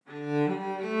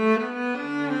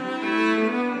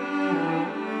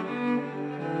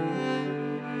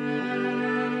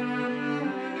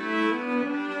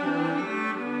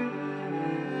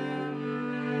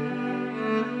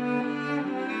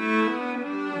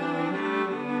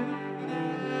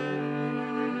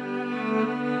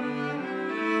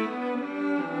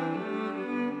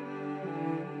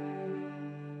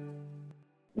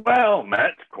Well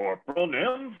met, Corporal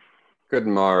Nim. Good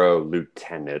morrow,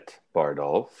 Lieutenant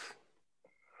Bardolph.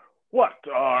 What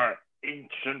are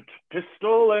Ancient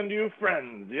Pistol and you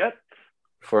friends yet?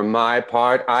 For my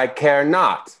part, I care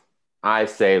not. I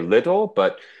say little,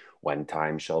 but when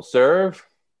time shall serve,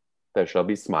 there shall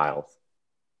be smiles.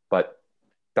 But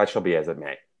that shall be as it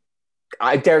may.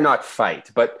 I dare not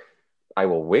fight, but I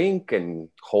will wink and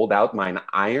hold out mine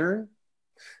iron.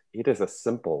 It is a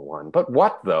simple one. But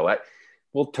what though? I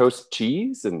will toast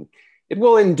cheese, and it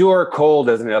will endure cold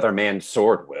as another man's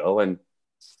sword will, and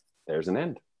there's an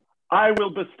end. I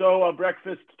will bestow a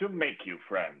breakfast to make you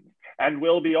friends, and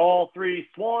will be all three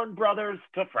sworn brothers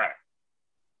to France.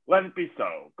 Let it be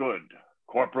so, good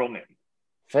Corporal Nim.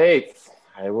 Faith,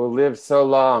 I will live so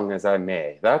long as I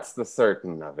may. That's the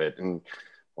certain of it. And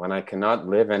when I cannot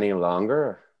live any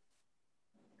longer,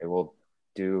 I will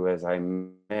do as I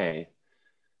may.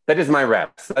 That is my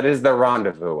rest. That is the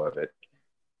rendezvous of it.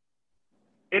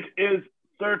 It is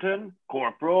certain,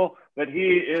 Corporal, that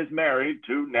he is married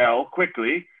to Nell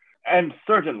Quickly, and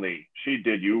certainly she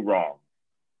did you wrong,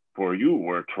 for you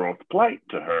were troth plight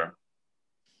to her.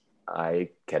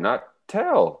 I cannot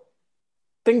tell.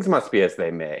 Things must be as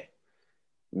they may.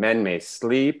 Men may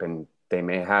sleep, and they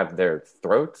may have their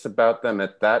throats about them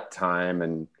at that time,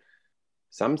 and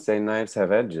some say knives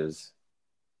have edges.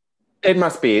 It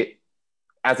must be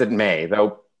as it may,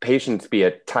 though Patience be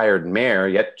a tired mare,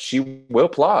 yet she will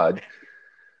plod.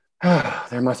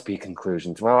 There must be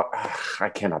conclusions. Well, I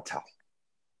cannot tell.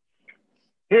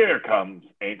 Here comes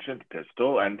Ancient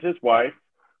Pistol and his wife.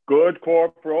 Good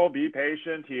Corporal, be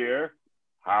patient here.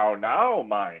 How now,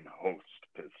 mine host,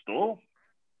 Pistol?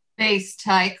 Base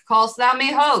tyke, call'st thou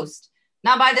me host?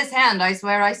 Now by this hand I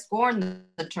swear I scorn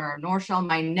the term, nor shall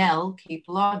my Nell keep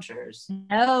lodgers.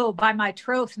 No, by my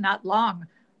troth, not long.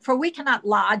 For we cannot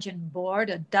lodge and board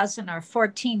a dozen or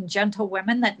 14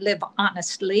 gentlewomen that live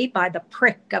honestly by the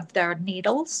prick of their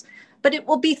needles, but it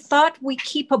will be thought we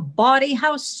keep a bawdy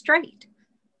house straight.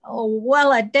 Oh,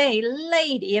 well a day,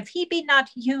 lady, if he be not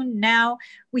hewn now,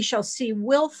 we shall see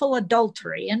willful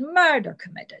adultery and murder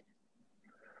committed.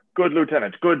 Good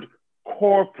Lieutenant, good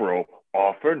Corporal,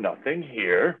 offer nothing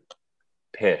here.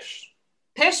 Pish.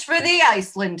 Pish for thee,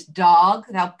 Iceland, dog,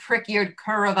 thou prick-eared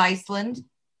cur of Iceland.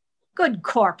 Good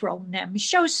Corporal Nim,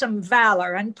 show some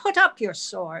valor and put up your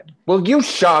sword. Will you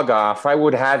shog off? I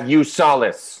would have you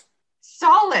solace.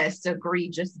 Solace,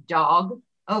 egregious dog.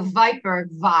 O viper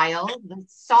vile, the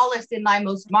solace in thy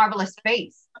most marvelous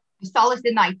face, the solace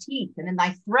in thy teeth, and in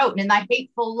thy throat, and in thy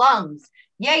hateful lungs,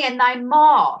 yea, in thy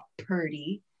maw,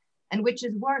 purdy, and which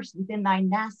is worse, within thy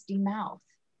nasty mouth.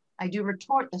 I do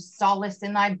retort the solace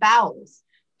in thy bowels,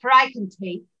 for I can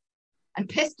take, and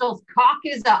Pistol's cock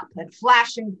is up, and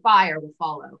flashing fire will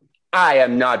follow. I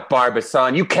am not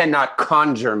Barbizon. You cannot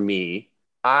conjure me.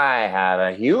 I have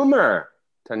a humor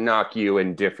to knock you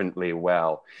indifferently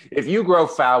well. If you grow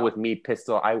foul with me,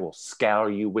 Pistol, I will scour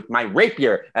you with my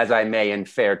rapier, as I may in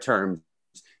fair terms.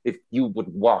 If you would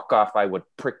walk off, I would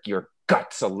prick your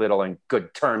guts a little in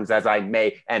good terms, as I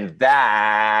may, and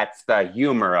that's the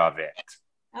humor of it.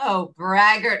 Oh,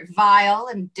 braggart vile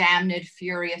and damned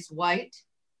furious wight,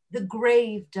 the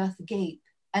grave doth gape,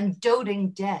 and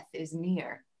doting death is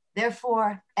near.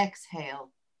 Therefore,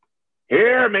 exhale.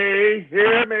 Hear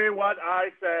me what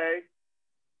I say.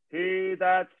 He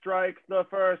that strikes the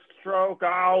first stroke,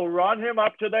 I'll run him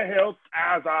up to the hilts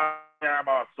as I am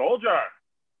a soldier.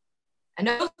 An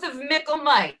oath of mickle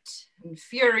might, and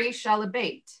fury shall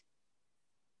abate.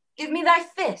 Give me thy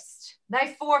fist,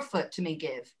 thy forefoot to me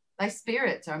give. Thy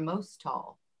spirits are most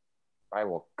tall. I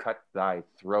will cut thy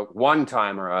throat one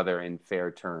time or other in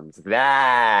fair terms.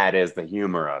 That is the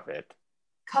humor of it.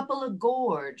 Couple a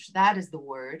gorge, that is the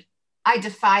word. I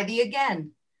defy thee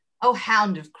again. O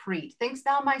hound of Crete, think'st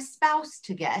thou my spouse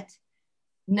to get?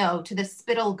 No, to the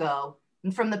spittle go,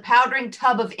 and from the powdering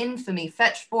tub of infamy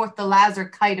fetch forth the lazar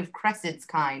kite of Cressid's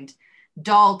kind.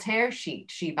 Doll Tearsheet,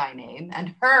 she by name,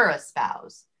 and her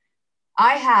espouse.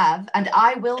 I have, and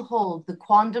I will hold the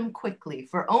quondam quickly,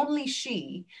 for only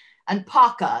she, and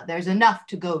Paka, there's enough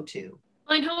to go to.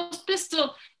 Mine host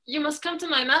Pistol, you must come to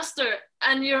my master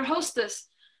and your hostess.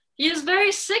 He is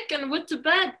very sick and would to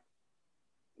bed.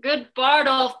 Good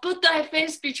Bardolph, put thy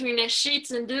face between his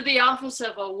sheets and do the office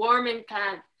of a warming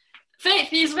pan. Faith,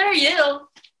 he is very ill.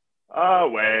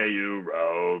 Away, you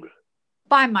rogue.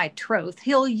 By my troth,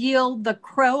 he'll yield the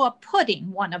crow a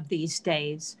pudding one of these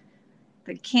days.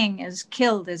 The king has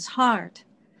killed his heart.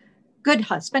 Good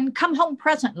husband, come home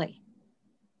presently.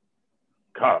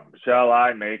 Come, shall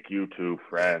I make you two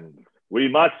friends? We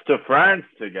must to France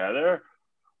together.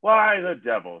 Why the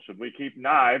devil should we keep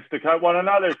knives to cut one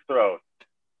another's throats?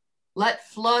 Let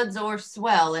floods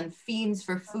o'erswell and fiends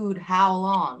for food howl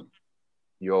on.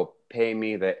 You'll pay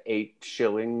me the 8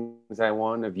 shillings I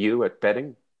won of you at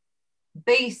betting?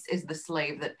 Base is the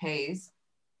slave that pays.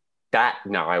 That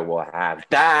now I will have.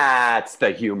 That's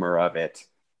the humor of it.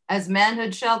 As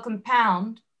manhood shall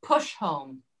compound, push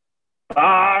home.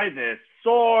 By this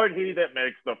sword, he that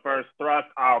makes the first thrust,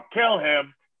 I'll kill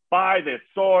him. By this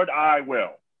sword I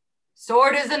will.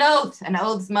 Sword is an oath, and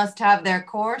oaths must have their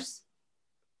course.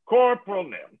 Corporal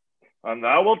Nym, and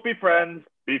thou wilt be friends,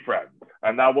 be friends.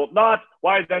 And thou wilt not,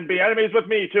 why then be enemies with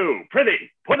me too.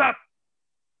 Prithee, put up.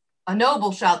 A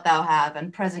noble shalt thou have,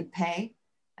 and present pay,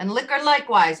 and liquor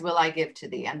likewise will I give to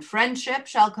thee, and friendship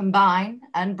shall combine,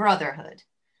 and brotherhood.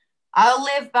 I'll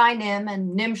live by Nym,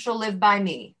 and Nym shall live by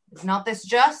me. Is not this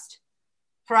just?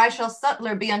 For I shall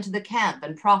sutler be unto the camp,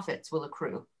 and profits will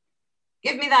accrue.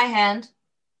 Give me thy hand.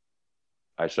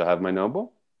 I shall have my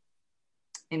noble?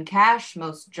 In cash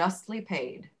most justly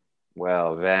paid.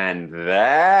 Well, then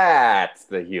that's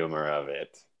the humor of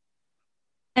it.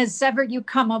 As ever you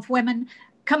come of women,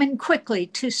 come in quickly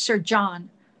to Sir John.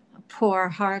 Poor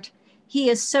heart, he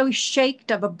is so shaked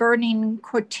of a burning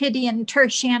quotidian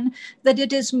tertian that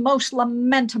it is most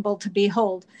lamentable to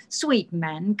behold. Sweet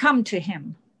men, come to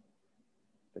him.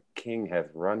 The king hath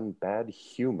run bad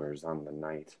humors on the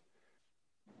night.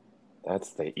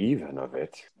 That's the even of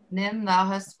it. Nym, thou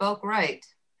hast spoke right.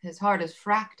 His heart is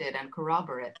fracted and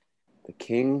corroborate. The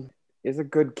king is a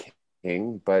good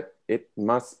king, but it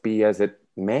must be as it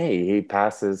may. He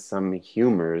passes some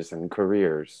humors and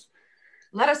careers.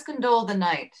 Let us condole the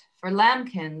night. For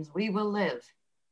lambkins we will live.